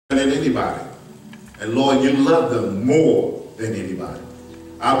than anybody. And Lord, you love them more than anybody.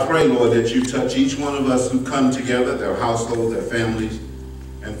 I pray, Lord, that you touch each one of us who come together, their households, their families.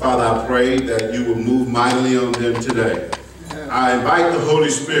 And Father, I pray that you will move mightily on them today. I invite the Holy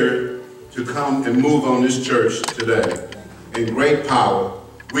Spirit to come and move on this church today in great power.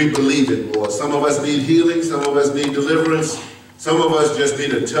 We believe it, Lord. Some of us need healing. Some of us need deliverance. Some of us just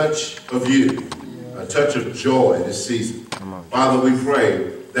need a touch of you, a touch of joy this season. Father, we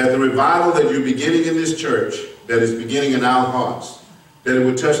pray that the revival that you're beginning in this church, that is beginning in our hearts, that it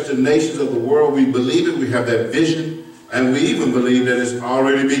would touch the nations of the world. We believe it. We have that vision. And we even believe that it's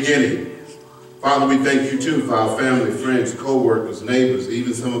already beginning. Father, we thank you too for our family, friends, co-workers, neighbors,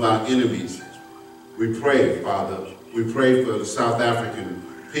 even some of our enemies. We pray, Father. We pray for the South African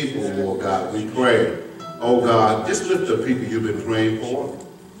people, Lord God. We pray, oh God, just lift the people you've been praying for.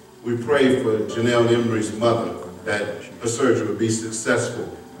 We pray for Janelle Emery's mother, that her surgery would be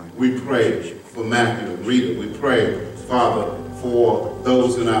successful. We pray for Matthew and Rita. We pray, Father, for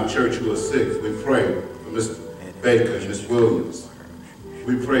those in our church who are sick. We pray for Mr. Baker and Ms. Williams.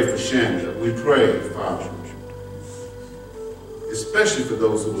 We pray for Shanda. We pray, Father, especially for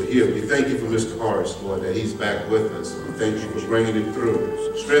those who are here. We thank you for Mr. Horace, Lord, that he's back with us. We thank you for bringing him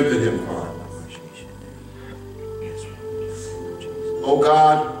through. Strengthen him, Father. Oh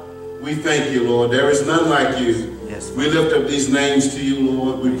God, we thank you, Lord. There is none like you. We lift up these names to you,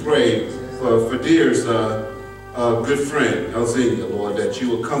 Lord. We pray for Dear's good friend, Elzenia, Lord, that you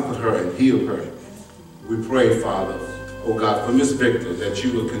will comfort her and heal her. We pray, Father, oh God, for Miss Victor, that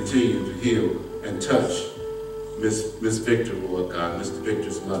you will continue to heal and touch Miss Victor, Lord God, Mr.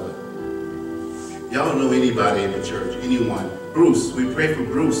 Victor's mother. Y'all don't know anybody in the church, anyone. Bruce, we pray for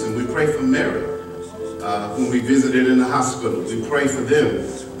Bruce, and we pray for Mary, whom we visited in the hospital. We pray for them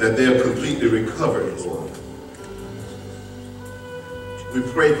that they are completely recovered, Lord. We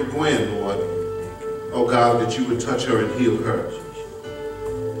pray for Gwen, Lord, oh God, that you would touch her and heal her.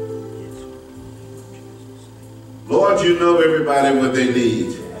 Lord, you know everybody what they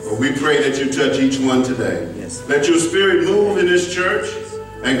need, but we pray that you touch each one today. Yes. Let your spirit move in this church,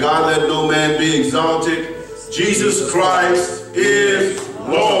 and God, let no man be exalted. Jesus Christ is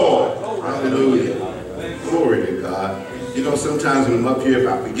Lord. Hallelujah. Glory to God. You know, sometimes when I'm up here, if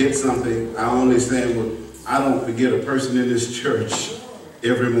I forget something, I only say, well, I don't forget a person in this church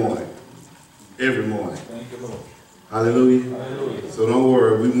every morning. Every morning. Thank you, Lord. Hallelujah. Hallelujah. So don't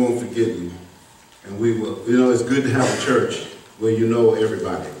worry, we won't forget you. And we will. You know, it's good to have a church where you know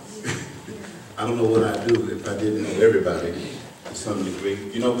everybody. I don't know what I'd do if I didn't know everybody to some degree.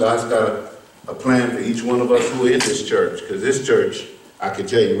 You know, God's got a plan for each one of us who are in this church, because this church, I can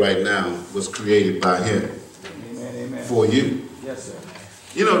tell you right now, was created by him. Amen, amen. For you. Yes, sir.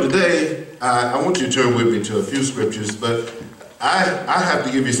 You know, today, I want you to turn with me to a few scriptures, but I have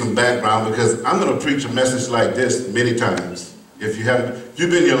to give you some background, because I'm going to preach a message like this many times. If you've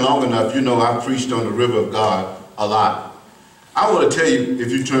been here long enough, you know I've preached on the river of God a lot. I want to tell you,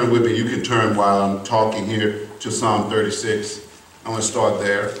 if you turn with me, you can turn while I'm talking here to Psalm 36. I'm going to start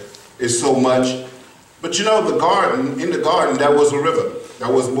there. It's so much. But you know, in the garden, there was a river.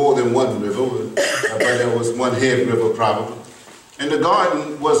 There was more than one river, but there was one head river probably. And the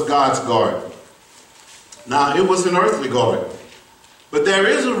garden was God's garden. Now, it was an earthly garden. But there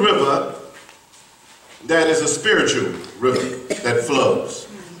is a river that is a spiritual river that flows.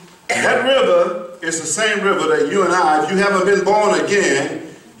 That river is the same river that you and I, if you haven't been born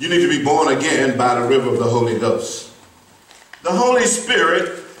again, you need to be born again by the river of the Holy Ghost. The Holy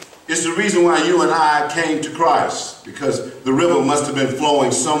Spirit is the reason why you and I came to Christ, because the river must have been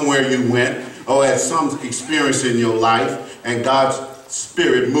flowing somewhere you went or had some experience in your life, and God's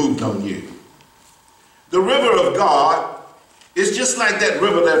Spirit moved on you. The river of God is just like that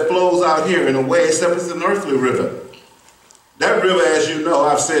river that flows out here in a way, except it's an earthly river. That river, as you know,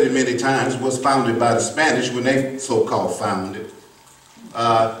 I've said it many times, was founded by the Spanish when they so-called found it.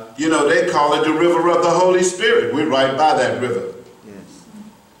 You know, they call it the river of the Holy Spirit. We're right by that river. Yes.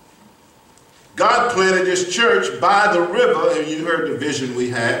 God planted this church by the river, and you heard the vision we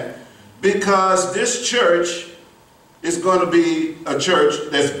had, because this church is going to be a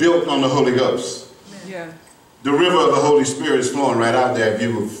church that's built on the Holy Ghost. Yeah. The river of the Holy Spirit is flowing right out there. If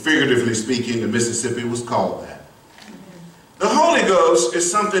you were figuratively speaking, the Mississippi was called that. The Holy Ghost is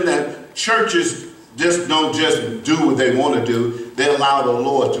something that churches just don't just do what they want to do. They allow the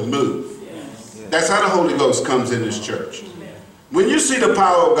Lord to move. Yes. That's how the Holy Ghost comes in this church. When you see the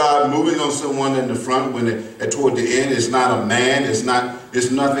power of God moving on someone in the front, toward the end, it's not a man, it's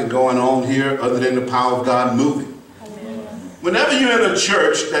nothing going on here other than the power of God moving. Whenever you're in a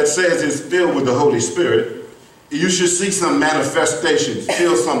church that says it's filled with the Holy Spirit, you should see some manifestations,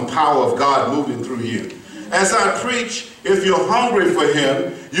 feel some power of God moving through you. As I preach, if you're hungry for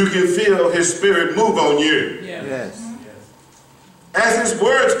him, you can feel his spirit move on you. Yes. As his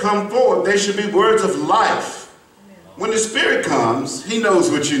words come forth, they should be words of life. When the spirit comes, he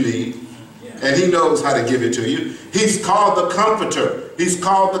knows what you need, and he knows how to give it to you. He's called the comforter. He's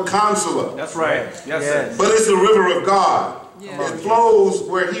called the counselor. That's right. Yes, sir. But it's the river of God. It flows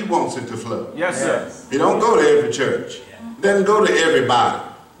where he wants it to flow. Yes, sir. He don't go to every church. It doesn't go to everybody.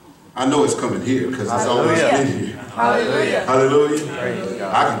 I know it's coming here because it's always been here. Hallelujah.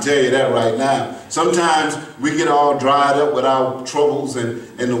 Hallelujah. I can tell you that right now. Sometimes we get all dried up with our troubles and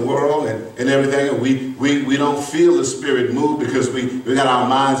in the world and everything, and we don't feel the spirit move because we got our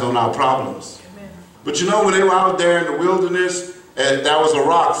minds on our problems. Amen. But you know, when they were out there in the wilderness, and there was a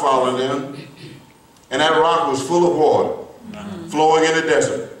rock following them, and that rock was full of water, flowing in the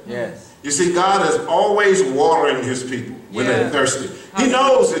desert. Yes. You see, God is always watering his people when they're thirsty. He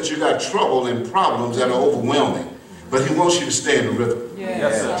knows that you got trouble and problems that are overwhelming, but he wants you to stay in the river.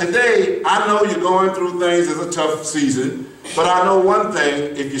 Yes, sir. Today, I know you're going through things. It's a tough season, but I know one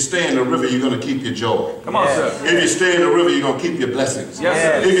thing: if you stay in the river, you're going to keep your joy. Come on, sir. If you stay in the river, you're going to keep your blessings. Yes,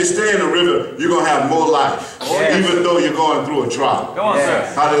 sir. If you stay in the river, you're going to have more life, even though you're going through a trial. Come on,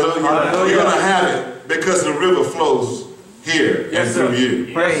 sir. Hallelujah. Hallelujah. You're going to have it because the river flows here and through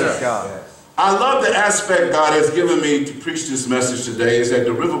you. Praise God. I love the aspect God has given me to preach this message today is that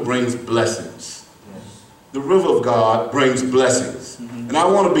the river brings blessings. The river of God brings blessings. And I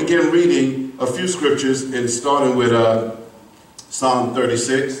want to begin reading a few scriptures and starting with Psalm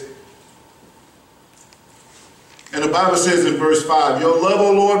 36. And the Bible says in verse 5, your love,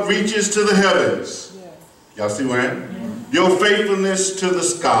 O Lord, reaches to the heavens. Y'all see where I am? Your faithfulness to the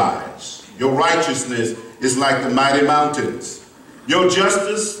skies. Your righteousness is like the mighty mountains. Your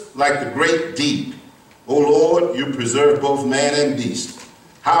justice like the great deep. O Lord, you preserve both man and beast.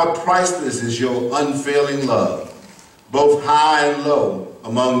 How priceless is your unfailing love. Both high and low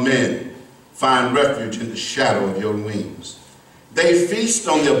among men find refuge in the shadow of your wings. They feast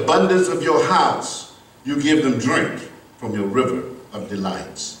on the abundance of your house. You give them drink from your river of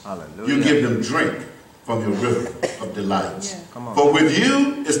delights. Hallelujah. You give them drink from your river of delights. For with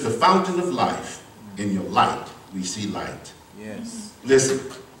you is the fountain of life. In your light we see light. Yes. Listen,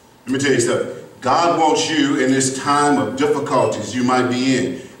 let me tell you something. God wants you in this time of difficulties you might be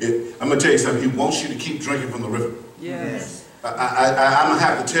in. I'm going to tell you something. He wants you to keep drinking from the river. Yes. I'm going to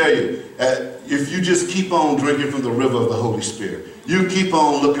have to tell you, if you just keep on drinking from the river of the Holy Spirit, you keep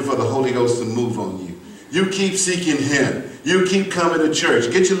on looking for the Holy Ghost to move on you. You keep seeking him. You keep coming to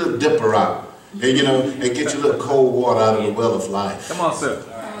church. Get your little dipper out. And, and get your little cold water out of the well of life. Come on, sir.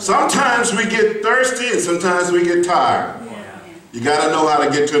 Sometimes we get thirsty and sometimes we get tired. You got to know how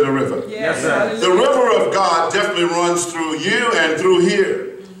to get to the river. Yes, sir. The river of God definitely runs through you and through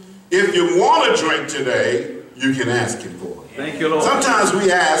here. If you want to drink today, you can ask him for it. Thank you, Lord. Sometimes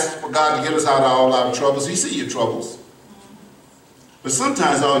we ask for God to get us out of all our troubles. He sees your troubles. But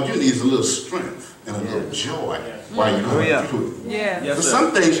sometimes all you need is a little strength and a little joy while you're going through it. Yes, For sir.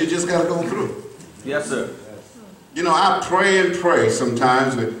 some things you just got to go through. Yes, sir. I pray and pray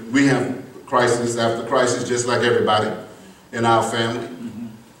sometimes. We have crisis after crisis just like everybody in our family.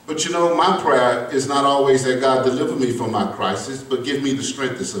 But my prayer is not always that God deliver me from my crisis, but give me the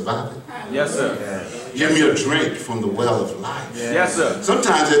strength to survive it. Yes, sir. Give me a drink from the well of life. Yes, sir.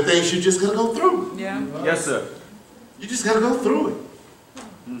 Sometimes there are things you just got to go through. Yes, sir. You just got to go through it.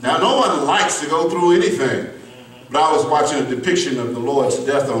 Now, no one likes to go through anything. But I was watching a depiction of the Lord's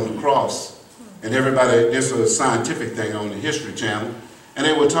death on the cross. And everybody, there's a scientific thing on the History Channel. And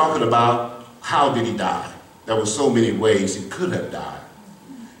they were talking about how did he die. There were so many ways he could have died.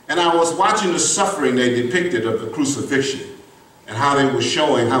 And I was watching the suffering they depicted of the crucifixion and how they were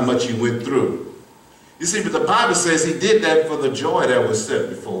showing how much he went through. You see, but the Bible says he did that for the joy that was set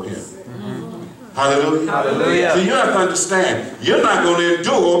before him. Hallelujah. Hallelujah. So you have to understand, you're not going to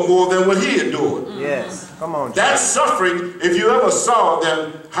endure more than what he endured. Yes. Come on. That suffering, if you ever saw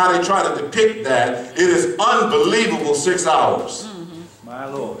them, how they try to depict that, it is unbelievable 6 hours. My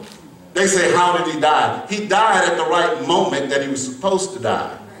Lord. They say, how did he die? He died at the right moment that he was supposed to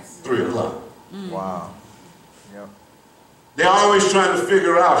die, 3 o'clock. Wow. Yep. They're always trying to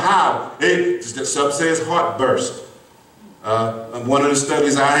figure out how. Some say his heart burst. One of the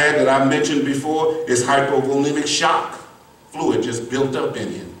studies I had that I mentioned before is hypovolemic shock. Fluid just built up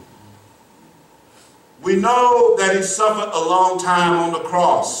in him. We know that he suffered a long time on the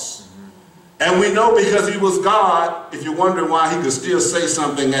cross. And we know because he was God, if you're wondering why he could still say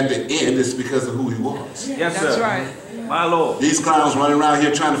something at the end, it's because of who he was. Yes, sir. That's right. My Lord. These clowns running around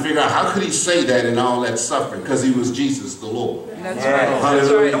here trying to figure out how could he say that in all that suffering? Because he was Jesus the Lord. That's Yeah. right.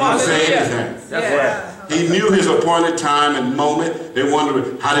 Hallelujah. Come on, He didn't say hallelujah. anything. That's Yeah. right. He knew his appointed time and moment. They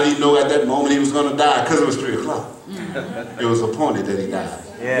wondered, how did he know at that moment he was going to die? Because it was 3 o'clock. It was appointed that he died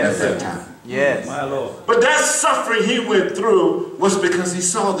Yes. at that time. Yes. My Lord. But that suffering he went through was because he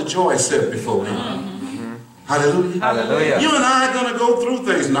saw the joy set before him. Hallelujah. Hallelujah. You and I are going to go through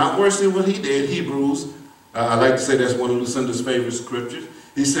things, not worse than what he did. Hebrews, I like to say that's one of Lucinda's favorite scriptures.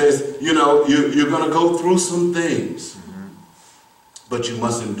 He says, you know, you're going to go through some things, but you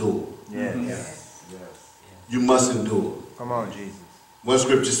must endure. Yes. You must endure. Come on, Jesus. One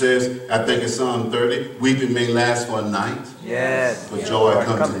scripture says, I think it's Psalm 30, weeping may last for a night, Yes. but joy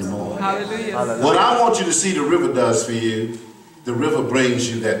comes in the morning. Hallelujah. Hallelujah. What I want you to see the river does for you, the river brings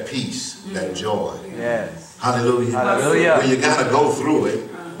you that peace, that joy. Yes. Hallelujah. Hallelujah. Well, you got to go through it,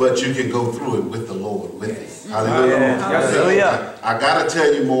 but you can go through it with the Lord with you. Hallelujah. Yes. Hallelujah. I got to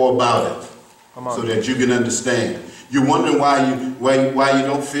tell you more about it Come on. so that you can understand. You're wondering why you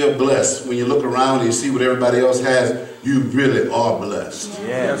don't feel blessed. When you look around and you see what everybody else has, you really are blessed.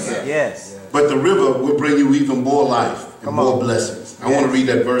 Yes. Yes. But the river will bring you even more life and Come more on. blessings. I want to read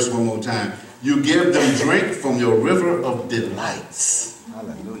that verse one more time. You give them drink from your river of delights.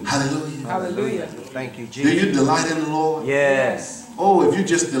 Hallelujah. Hallelujah. Hallelujah. Thank you, Do Jesus. you delight in the Lord? Yes. Oh, if you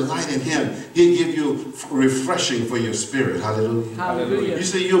just delight in Him, He'll give you refreshing for your spirit. Hallelujah. Hallelujah. You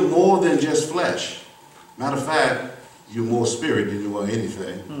see, you're more than just flesh. Matter of fact, you're more spirit than you are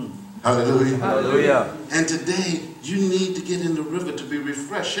anything. Hallelujah. Hallelujah. And today, you need to get in the river to be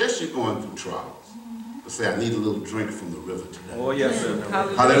refreshed. Yes, you're going through trials. But say, I need a little drink from the river today. Oh, yes, sir.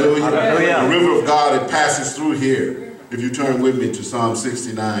 Hallelujah. Hallelujah. The river of God, it passes through here. If you turn with me to Psalm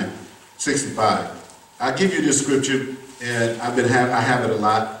 69, 65. I give you this scripture, and I have it a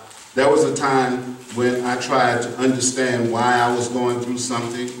lot. There was a time when I tried to understand why I was going through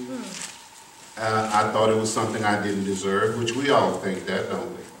something. I thought it was something I didn't deserve, which we all think that, don't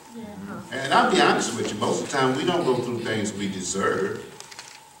we? And I'll be honest with you, most of the time we don't go through things we deserve.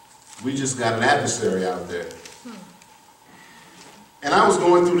 We just got an adversary out there. And I was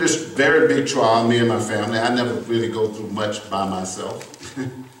going through this very big trial, me and my family. I never really go through much by myself.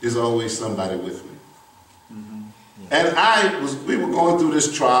 There's always somebody with me. And we were going through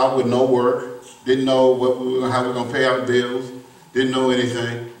this trial with no work, didn't know how we were going to pay our bills, didn't know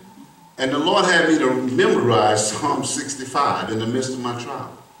anything. And the Lord had me to memorize Psalm 65 in the midst of my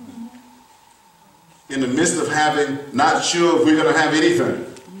trial. In the midst of not sure if we're going to have anything.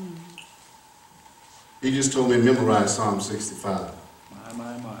 He just told me to memorize Psalm 65.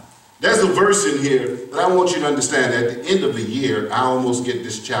 My. There's a verse in here that I want you to understand. At the end of the year, I almost get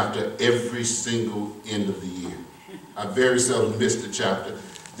this chapter every single end of the year. I very seldom miss the chapter,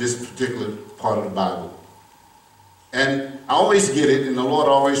 this particular part of the Bible. And I always get it, and the Lord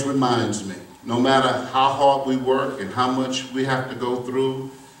always reminds me, no matter how hard we work and how much we have to go through,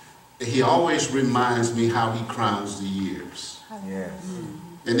 He always reminds me how He crowns the years. Yes.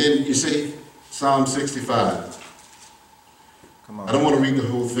 And then you see, Psalm 65. Come on. I don't want to read the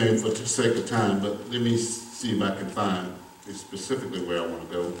whole thing for the sake of time, but let me see if I can find specifically where I want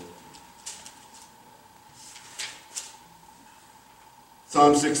to go.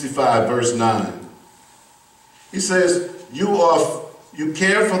 Psalm 65, verse 9. He says, you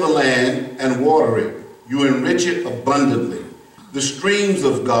care for the land and water it. You enrich it abundantly. The streams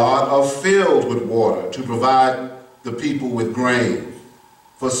of God are filled with water to provide the people with grain.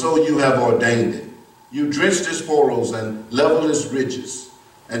 For so you have ordained it. You drenched its furrows and leveled its ridges,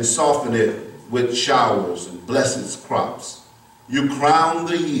 and softened it with showers and blessed its crops. You crown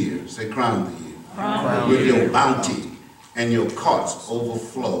the year, say crown the year, with your bounty, and your carts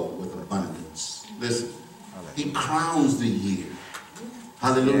overflow with abundance. Listen, He crowns the year.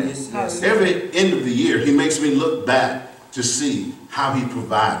 Hallelujah. Yes. Every end of the year, He makes me look back to see how He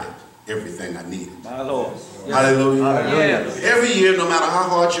provided everything I needed. My Lord. Hallelujah. Hallelujah. Every year, no matter how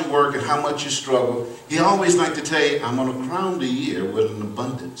hard you work and how much you struggle, He always like to tell you, I'm going to crown the year with an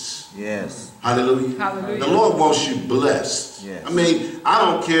abundance. Yes. Hallelujah. Hallelujah. The Lord wants you blessed. Yes. I mean, I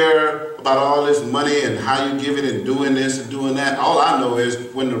don't care about all this money and how you give it and doing this and doing that. All I know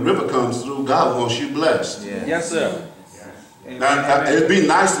is when the river comes through, God wants you blessed. Yes. Yes, sir. Now, it'd be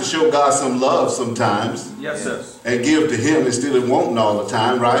nice to show God some love sometimes Yes, sir. and give to Him instead of wanting all the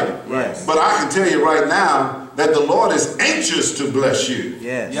time, right? Yes. But I can tell you right now that the Lord is anxious to bless you.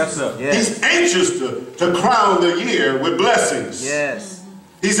 Yes. Yes, sir. Yes. He's anxious to crown the year with blessings. Yes.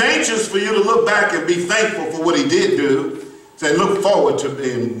 He's anxious for you to look back and be thankful for what He did do. Say, look forward to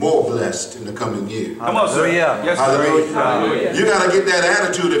being more blessed in the coming year. Come on, sir. Yes, sir. Hallelujah. Hallelujah. You got to get that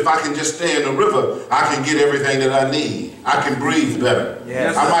attitude. If I can just stay in the river, I can get everything that I need. I can breathe better.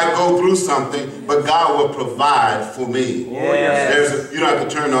 Yes. I might go through something, but God will provide for me. Oh, yes. You don't have to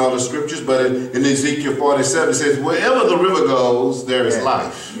turn to all the scriptures, but in Ezekiel 47 it says, wherever the river goes, there is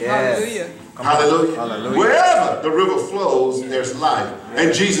life. Yes. Hallelujah. Hallelujah. Hallelujah. Wherever the river flows, there's life.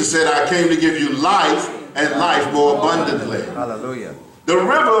 And Jesus said, I came to give you life and life more abundantly. Hallelujah. The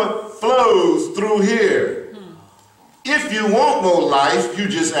river flows through here. If you want more life, you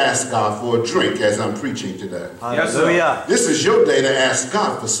just ask God for a drink as I'm preaching today. Hallelujah. This is your day to ask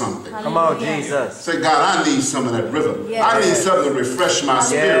God for something. Come on, Jesus. Say, God, I need some of that river. Yes. I need something to refresh my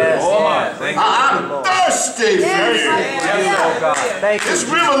spirit. Yes. Oh, my. Thank you. I'm thirsty for you. Oh, God. Thank you. This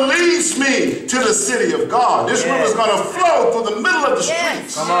river leads me to the city of God. This river is going to flow through the middle of the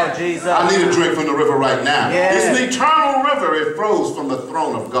streets. Come on, Jesus. I need a drink from the river right now. Yes. It's an eternal river. It flows from the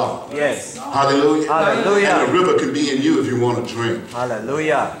throne of God. Yes. Hallelujah. Hallelujah. And the river can be in you if you want to drink.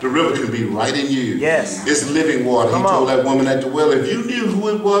 Hallelujah. The river can be right in you. Yes. It's living water. Come He told on. that woman at the well, if you knew who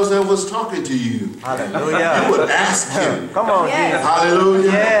it was that was talking to you, you Hallelujah. would ask him. Come on, Jesus.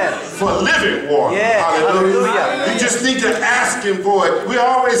 Hallelujah. Yes. For living water. Yes. Hallelujah. You just need to ask him for it. We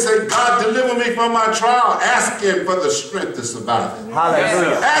always say, God, deliver me from my trial. Ask him for the strength to survive it.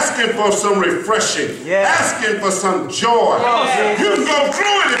 Hallelujah. Ask him for some refreshing. Yes. Ask him for some joy. Yes. You can go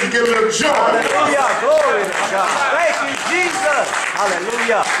through it if you get a little joy. Hallelujah. Glory to God. Thank you, Jesus.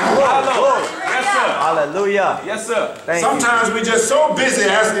 Hallelujah. Glory, glory. Yes, sir. Hallelujah. Yes, sir. Thank you. Sometimes we're just so busy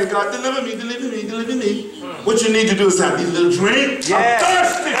asking God, deliver me, deliver me, deliver me. What you need to do is have a little drink. Yes. I'm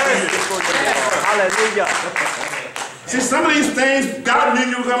thirsty for you. Hallelujah. See, some of these things, God knew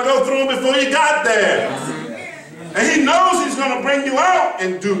you were going to go through them before you got there. And he knows he's going to bring you out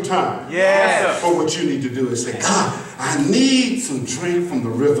in due time. Yes. But what you need to do is say, God, I need some drink from the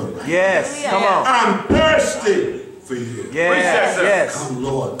river. Right? Yes. Come on. I'm thirsty for you. Yes. Yes. Come,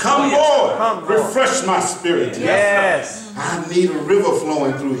 Lord. Come, Lord. Come, Lord. Refresh my spirit today. Yes. I need a river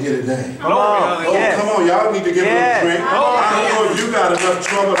flowing through here today. Come on. Oh, Yes. come on. Y'all need to get a little drink. I know you got enough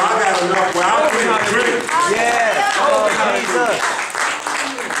trouble. I got enough where I need a drink. Yes. Oh, Jesus.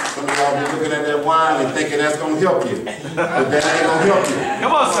 Some of y'all be looking at that wine and thinking that's going to help you. But that ain't going to help you.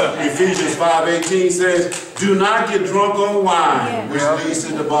 Come on, sir. Ephesians 5:18 says, do not get drunk on wine, which leads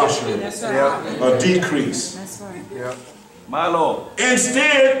to debauchery or decrease. That's right. Yep. My Lord.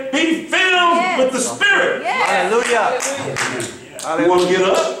 Instead, be filled with the Spirit. Hallelujah. You want to get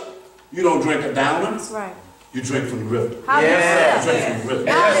up? You don't drink a downer. That's right. You drink from the river. Yes. You drink from the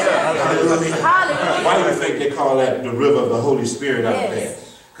river. Hallelujah. Hallelujah. Why do you think they call that the river of the Holy Spirit out there?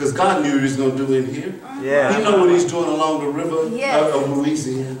 Because God knew he was going to do it here. Yeah. He know what he's doing along the river of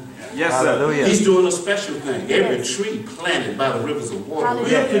Louisiana. Yes, sir. Hallelujah. He's doing a special thing. Every tree planted by the rivers of water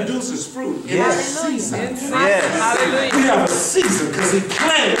will produces fruit in its season. Yes. We have a season because he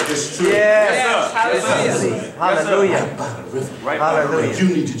planted this tree Yes. Hallelujah. Hallelujah. by the river. Right. Hallelujah. But you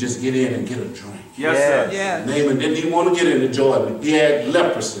need to just get in and get a drink. Yes, sir. Yeah. Naaman didn't even want to get into Jordan. He had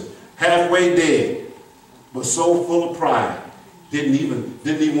leprosy, halfway dead, but so full of pride, didn't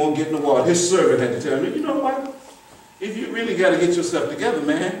even want to get in the water. His servant had to tell him, you know what? If you really got to get yourself together,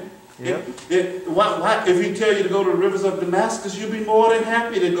 man. Yep. If he tell you to go to the rivers of Damascus, you'll be more than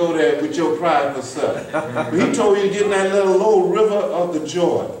happy to go there with your prideful self. But he told you to get in that little low river of the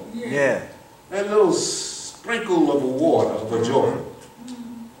Jordan. Yeah. That little sprinkle of water of the Jordan.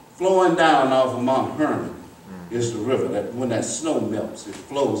 Flowing down off of Mount Hermon is the river that when that snow melts, it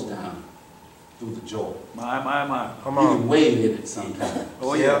flows down through the Jordan. My. Come You can on. wade in it sometimes.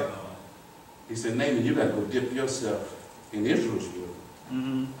 Oh, yeah. He said, Naaman, you got to go dip yourself in Israel's river.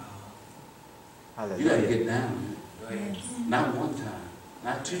 You got to Hallelujah. get down. Not one time,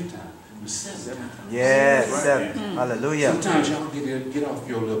 not two times, but 7 times. Yes. 7. Hallelujah. Sometimes y'all get off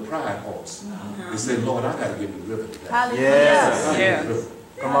your little pride horse and say, Lord, I got to get the river today. Yes. I get the river.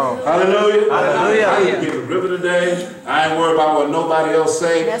 Come on. Hallelujah. Hallelujah. I need to get the river today. I ain't worried about what nobody else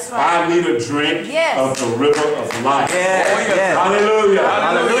say. That's right. I need a drink of the river of life. Yes. Yes. Hallelujah.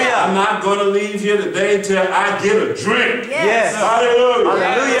 Hallelujah. I'm not going to leave here today until I get a drink. Yes. Hallelujah.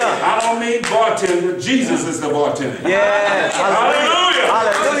 Hallelujah. I don't mean bartender. Jesus is the bartender. Yes. Hallelujah.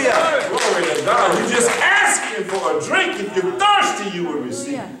 Hallelujah. Glory to God. You just asking for a drink. If you're thirsty, you will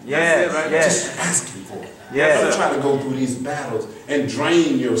receive. Yes. Yes. Just asking for it. Yes. Don't try to go through these battles and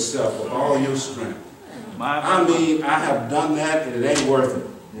drain yourself of all your strength. I mean, I have done that and it ain't worth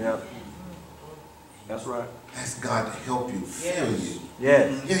it. Yep. That's right. Ask God to help you, fill you.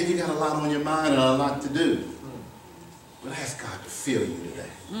 Yes. Yeah, you got a lot on your mind and a lot to do. But ask God to fill you today.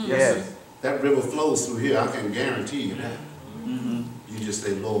 Yes. That river flows through here, I can guarantee you that. you just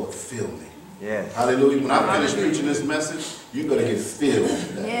say, Lord, fill me. Yes. Hallelujah. When I finish preaching this message, you're going to get filled.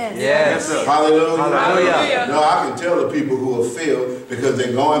 Yes. Yes. sir. Hallelujah. Hallelujah. No, I can tell the people who are filled because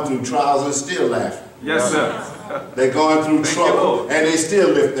they're going through trials and still laughing. Yes, sir. They're going through Thank you, trouble Lord. and they still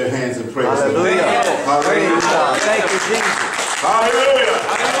lift their hands and praise Hallelujah. God. Praise Hallelujah. God. Thank you, Jesus. Hallelujah.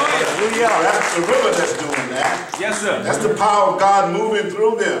 Hallelujah. That's the river that's doing that. Yes, sir. That's the power of God moving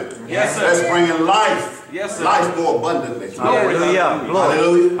through them. Yes, sir. That's bringing life. Yes, sir. Life more abundantly. Hallelujah. Glory.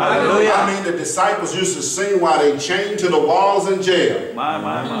 Hallelujah. Hallelujah. I mean, the disciples used to sing while they chained to the walls in jail.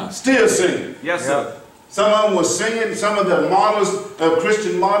 My. Still singing. Yes, sir. Some of them were singing. Some of the martyrs,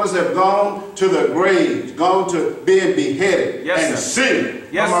 Christian martyrs, have gone to the graves, gone to being beheaded, Yes, and sir. sing.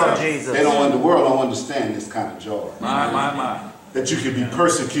 Yes, Come on, sir. Jesus. They don't. The world don't understand this kind of joy. My. That you can be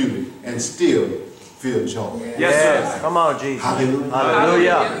persecuted and still feel joy. Yes, sir. Come on, Jesus. Hallelujah.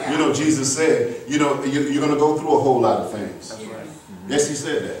 Hallelujah. You know, Jesus said, you know, you're going to go through a whole lot of things. That's right. Yes, he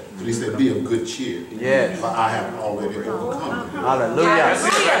said that. But he said, be of good cheer. Yes. For I have already overcome. Hallelujah.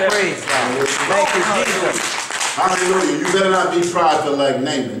 Praise God. Thank you, Jesus. Hallelujah. You better not be prideful like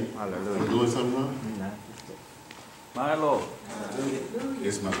Naaman. Hallelujah. I'm doing something wrong? My Lord.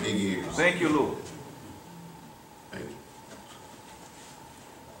 It's my big ears. Thank you, Lord. Thank you.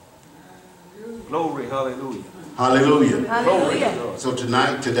 Glory. Hallelujah. Hallelujah. Hallelujah. So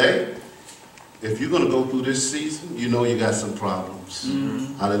today, if you're going to go through this season, you know you got some problems.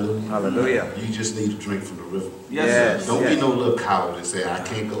 Hallelujah. Hallelujah. You just need to drink from the river. Yes, sir. Don't be no little coward and say, I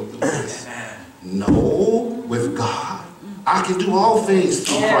can't go through this. No, with God, I can do all things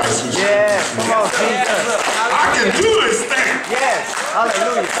through Christ who Yes. strengthens me. Come on, Jesus. I can do this thing. Yes.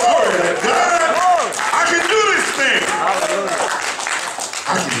 Hallelujah. Glory to God. Glory. I can do this thing. Hallelujah.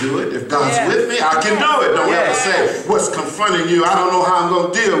 I can do it. If God's with me, I can do it. Don't ever say, what's confronting you? I don't know how I'm going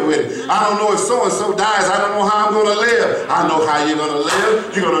to deal with it. I don't know if so-and-so dies. I don't know how I'm going to live. I know how you're going to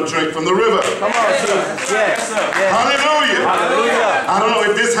live. You're going to drink from the river. Come on, Jesus. Yes. Yes. Hallelujah. Hallelujah. I don't know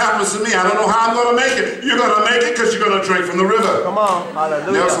if this happens to me. I don't know how I'm going to make it. You're going to make it because you're going to drink from the river. Come on.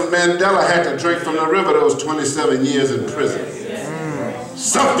 Hallelujah. Nelson Mandela had to drink from the river. That was 27 years in prison.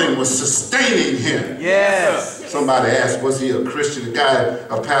 Something was sustaining him. Yes. Somebody asked, was he a Christian? The guy,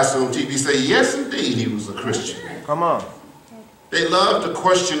 a pastor on TV, said, yes, indeed, he was a Christian. Come on. They love to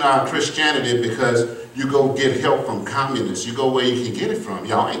question our Christianity because you go get help from communists. You go where you can get it from.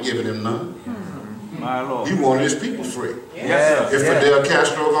 Y'all ain't giving him none. My Lord. He wanted his people free. Yes, sir. If Fidel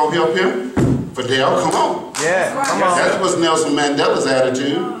Castro gonna help him, Fidel, come on. Yeah. Come on. That was Nelson Mandela's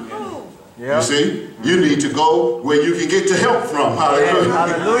attitude. Yeah. You see, you need to go where you can get the help from. Hallelujah.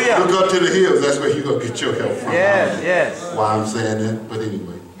 Hallelujah. Look up to the hills. That's where you're going to get your help from. Yes. Yes. Why I'm saying that, but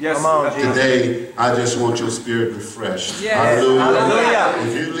anyway. Yes. Come on, Jesus. Today, I just want your spirit refreshed. Yes. Hallelujah.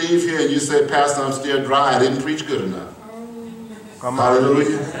 Hallelujah. If you leave here and you say, Pastor, I'm still dry, I didn't preach good enough. Come on.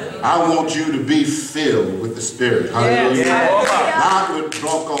 Hallelujah. I want you to be filled with the Spirit. Hallelujah. Not with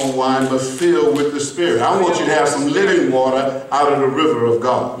drunk on wine, but filled with the Spirit. I want you to have some living water out of the river of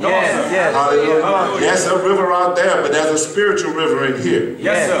God. Yes. Yes. Hallelujah. There's a river out there, but there's a spiritual river in here.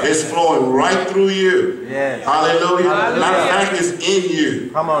 Yes, sir. It's flowing right through you. Yes. Hallelujah. Matter of fact, it's in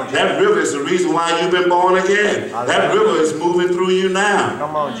you. Come on, Jesus. That river is the reason why you've been born again. That river is moving through you now.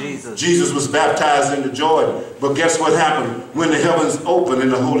 Come on, Jesus. Jesus was baptized into Jordan, but guess what happened? When the heavens opened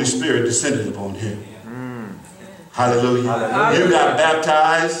and the Holy Spirit descended upon him. Hallelujah. Hallelujah. You got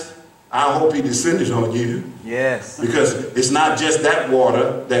baptized. I hope he descended on you. Yes. Because it's not just that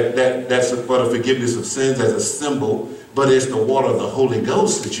water that's for the forgiveness of sins as a symbol, but it's the water of the Holy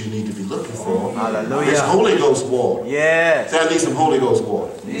Ghost that you need to be looking for. Hallelujah. It's Holy Ghost water. Yes. So I need some Holy Ghost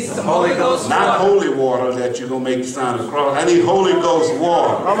water. The Holy Ghost. Not holy water that you're going to make the sign of the cross. I need Holy Ghost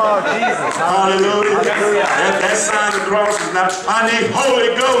water. Come on, Jesus. Hallelujah. Hallelujah. That sign of the cross is not. I need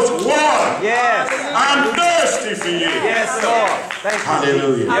Holy Ghost water. Yes. I'm thirsty for you. Yes, Lord. Thank you.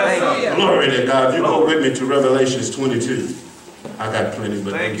 Hallelujah. Thank you. Glory to God. You go with me to Revelations 22. I got plenty,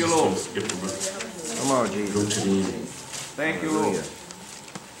 but Thank I'm you, just Lord. going to skip the verse. Come on, Go Jesus. to the end. Thank you, Lord.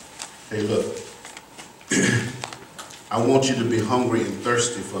 Hey, look. I want you to be hungry and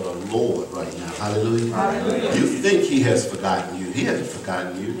thirsty for the Lord right now. Hallelujah. Hallelujah. You think he has forgotten you. He hasn't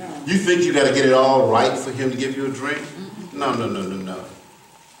forgotten you. You think you got to get it all right for him to give you a drink? No, no, no, no, no.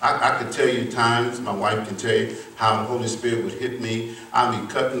 I could tell you times, my wife can tell you how the Holy Spirit would hit me. I'd be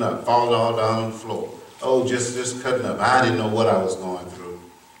cutting up, falling all down on the floor. Oh, just cutting up. I didn't know what I was going through.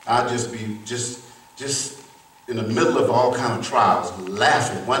 I'd just be just in the middle of all kind of trials,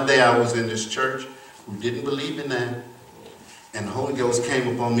 laughing. One day I was in this church who didn't believe in that, and the Holy Ghost came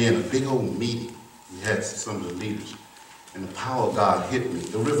upon me in a big old meeting. We had some of the leaders, and the power of God hit me.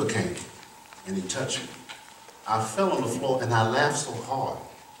 The river came, and he touched me. I fell on the floor and I laughed so hard,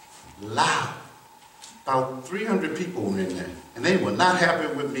 loud. About 300 people were in there, and they were not happy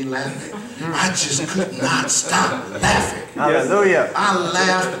with me laughing. I just could not stop laughing. Hallelujah. I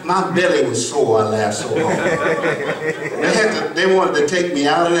laughed. My belly was sore. I laughed so hard. They wanted to take me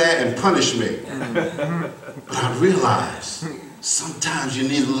out of there and punish me. But I realized sometimes you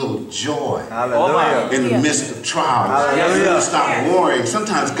need a little joy. Hallelujah. In the midst of trials. Hallelujah. You stop worrying.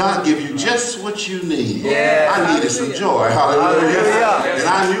 Sometimes God gives you just what you need. Yeah. I needed some joy. Hallelujah. Hallelujah. And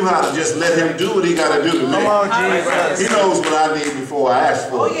I knew how to just let him do what he got to do to me. Come on, Jesus. He knows what I need before I ask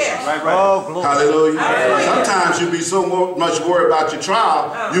for it. Oh, glory. Hallelujah. Sometimes you be so much worried about your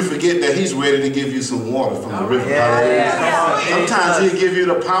trial, you forget that he's ready to give you some water from the river. Hallelujah. Sometimes he'll give you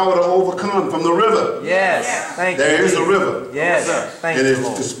the power to overcome from the river. Yes. Thank you. There is a river. Yes. Thank And you, it's,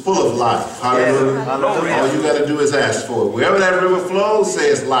 Lord. it's full of life. Hallelujah. Yes. Hallelujah. All you got to do is ask for it. Wherever that river flows, say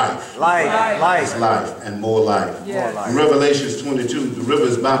it's life. Life. It's Life. life and more life. More life. In Revelations 22, the river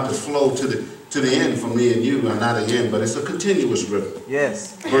is about to flow to the end for me and you, and not the end, but it's a continuous river.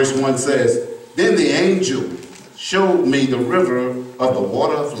 Yes. Verse 1 says, Then the angel showed me the river of the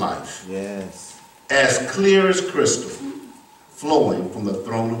water of life, Yes. as clear as crystal, flowing from the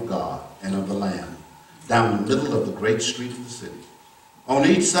throne of God and of the Lamb, down the middle of the great street of the city. On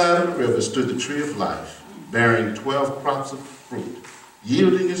each side of the river stood the tree of life, bearing 12 crops of fruit,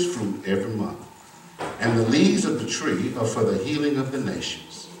 yielding its fruit every month. And the leaves of the tree are for the healing of the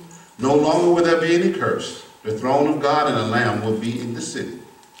nations. No longer will there be any curse. The throne of God and the Lamb will be in the city.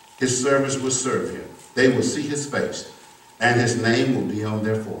 His servants will serve him. They will see his face, and his name will be on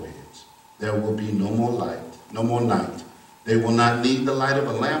their foreheads. There will be no more light, no more night. They will not need the light of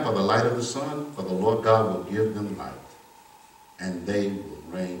a lamp or the light of the sun, for the Lord God will give them light, and they will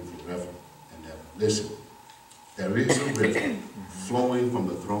reign forever and ever. Listen, there is a river flowing from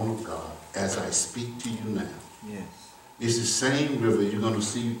the throne of God as I speak to you now. Yes. It's the same river you're going to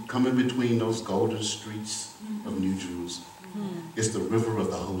see coming between those golden streets of New Jerusalem. It's the river of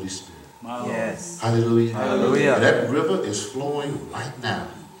the Holy Spirit. Yes. Hallelujah. Hallelujah. That river is flowing right now.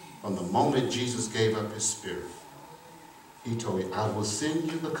 From the moment Jesus gave up his spirit, he told you, I will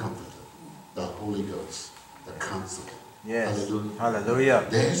send you the Comforter, the Holy Ghost, the Counselor. Yes. Hallelujah. Hallelujah.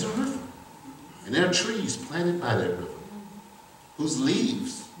 There's a river. And there are trees planted by that river whose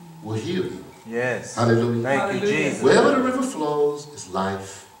leaves will heal you. Yes. Hallelujah. Thank you, Jesus. Wherever the river flows is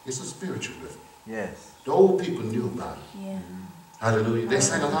life. It's a spiritual river. Yes. The old people knew about it. Yeah. Hallelujah. They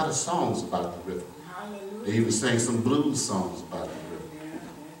sang a lot of songs about the river. They even sang some blues songs about the river.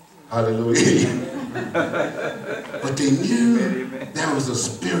 Hallelujah. But they knew there was a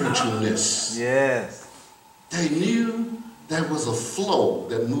spiritualness. Yes. They knew there was a flow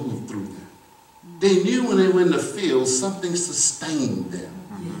that moved through them. They knew when they were in the field, something sustained them.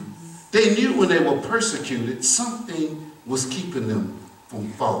 They knew when they were persecuted, something was keeping them from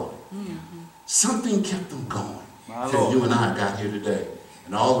falling. Something kept them going. Till you and I got here today.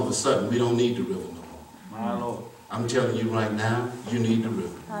 And all of a sudden, we don't need the river no more. My Lord. I'm telling you right now, you need the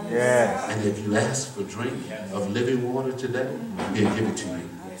river. Yes. And if you ask for drink of living water today, he'll give it to you.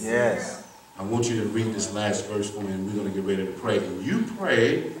 Yes. I want you to read this last verse for me, and we're going to get ready to pray. And you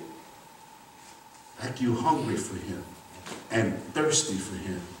pray like you're hungry for him and thirsty for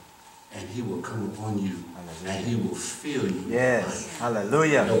him, and he will come upon you, and he will fill you. Yes.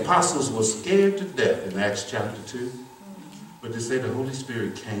 Hallelujah. The apostles were scared to death in Acts chapter 2, but they say the Holy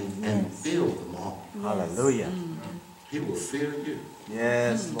Spirit came and filled them all. Hallelujah. He will fill you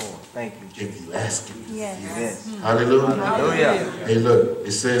Yes, Lord. Thank you, Jesus. if you ask him. Yes. Yes. Hallelujah. Hallelujah. Hey, look,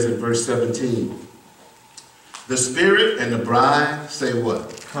 it says in verse 17, the Spirit and the bride say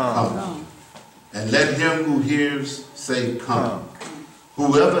what? Come. And let him who hears say, come.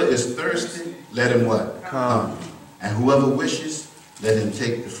 Whoever is thirsty, let him what? Come. And whoever wishes, let him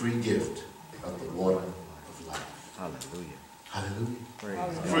take the free gift of the water of life. Hallelujah. Hallelujah.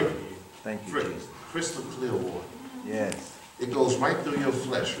 Praise Free. God. Thank you, Free. Jesus. Crystal clear water. Yes. It goes right through your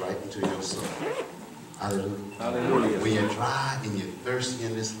flesh, right into your soul. Hallelujah. Hallelujah. When you're dry and you're thirsty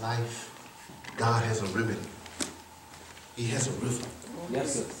in this life, God has a remedy. He has a river.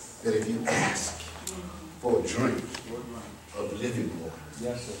 Yes, sir. That if you ask for a drink of living water,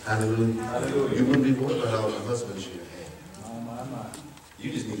 Yes, sir. hallelujah, Hallelujah. you wouldn't be worried about all the husbands you have. My.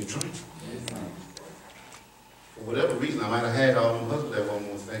 You just need a drink. For whatever reason, I might have had all them husbands that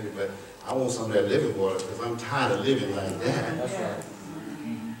one was thinking, but I want some of that living water because I'm tired of living like that. That's right.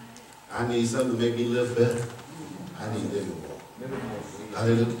 I need something to make me live better. I need living water. Living water.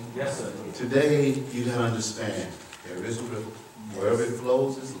 Hallelujah. Yes, sir. Today, you got to understand, there is a river. Wherever it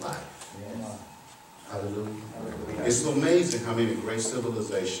flows is life. Yeah. Hallelujah. It's amazing how many great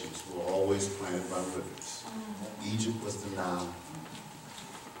civilizations were always planted by rivers. Egypt was the Nile.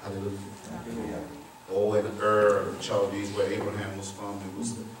 Hallelujah. Oh, and Ur, Chaldees, where Abraham was from, it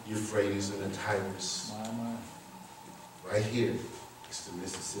was the Euphrates and the Tigris. Right here, it's the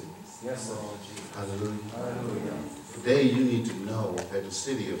Mississippi. Yes, sir. Hallelujah. Hallelujah. Today you need to know that the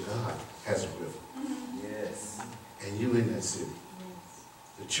city of God has a river. Yes. And you in that city.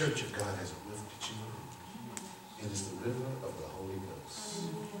 The church of God has a river that you know. And it's the river of the Holy Ghost.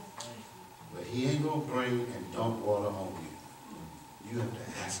 But he ain't going to bring and dump water on you. You have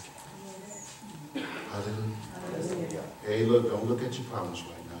to ask him. Hallelujah. Hey, look, don't look at your problems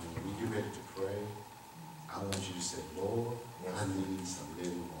right now. When we get ready to pray, I want you to say, Lord, I need some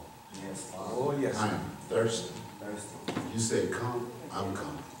living water. Yes. Oh, yes. I am thirsty. Thirsty. You say, come, I'm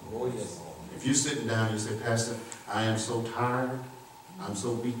coming. Oh, yes. If you're sitting down, you say, Pastor, I am so tired. I'm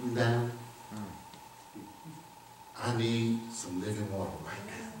so beaten down. I need some living water right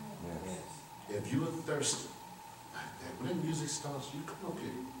now. Yes. If you are thirsty like that, when the music starts, you come up here.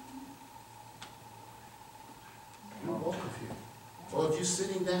 You walk up here. Or if you're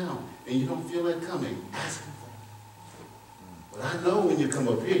sitting down and you don't feel like coming, ask him for it. But I know when you come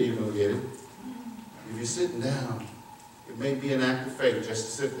up here, you're going to get it. If you're sitting down, it may be an act of faith just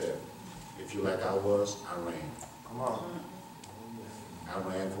to sit there. If you're like I was, I ran. Come on. I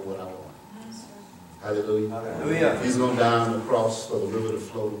ran for what I want. Hallelujah. Hallelujah. If he's going to die on the cross for the river to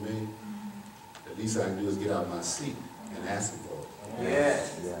flow to me, the least I can do is get out of my seat and ask him for it.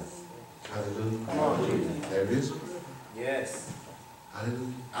 Yes. Yes. Hallelujah. Come on, Jesus. There is a river. Yes.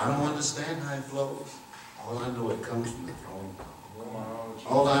 Hallelujah. I don't understand how it flows. All I know, it comes from the throne of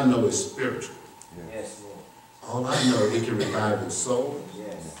God. All I know is spiritual. Yes, Lord. All I know, it can revive your soul.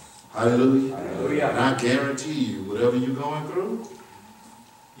 Yes. Hallelujah. Hallelujah. And I guarantee you, whatever you're going through,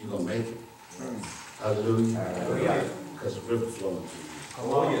 you're going to make it. Hallelujah. Hallelujah. Because the river flowing through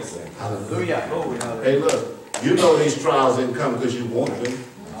you. Oh, yes. Hallelujah. Hallelujah. Hey, look, you know these trials didn't come because you want them.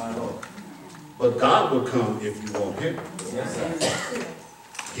 I know. But God will come if you want him. Yes, sir.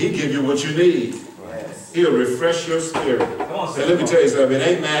 He'll give you what you need. Yes. He'll refresh your spirit. Come on, And sir. let me tell you something, it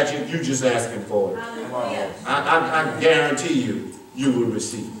ain't magic, you just asking for it. Come on. I guarantee you, you will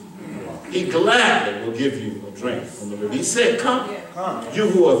receive it. He gladly will give you a drink from the river. He said, come. You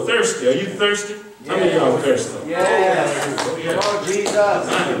who are thirsty. Are you thirsty? How many of y'all are thirsty? Yes. Oh, yeah. Come on, Jesus.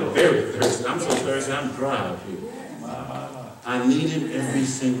 I am very thirsty. I'm so thirsty, I'm dry up here. I need him every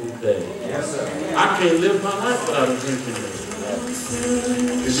single day. Yes, sir. I can't live my life without a drinking water.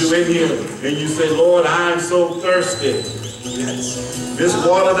 If you're in here and you say, Lord, I am so thirsty. This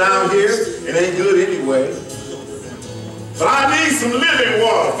water down here, it ain't good anyway. But I need some living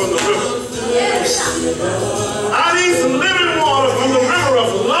water from the river. Yes.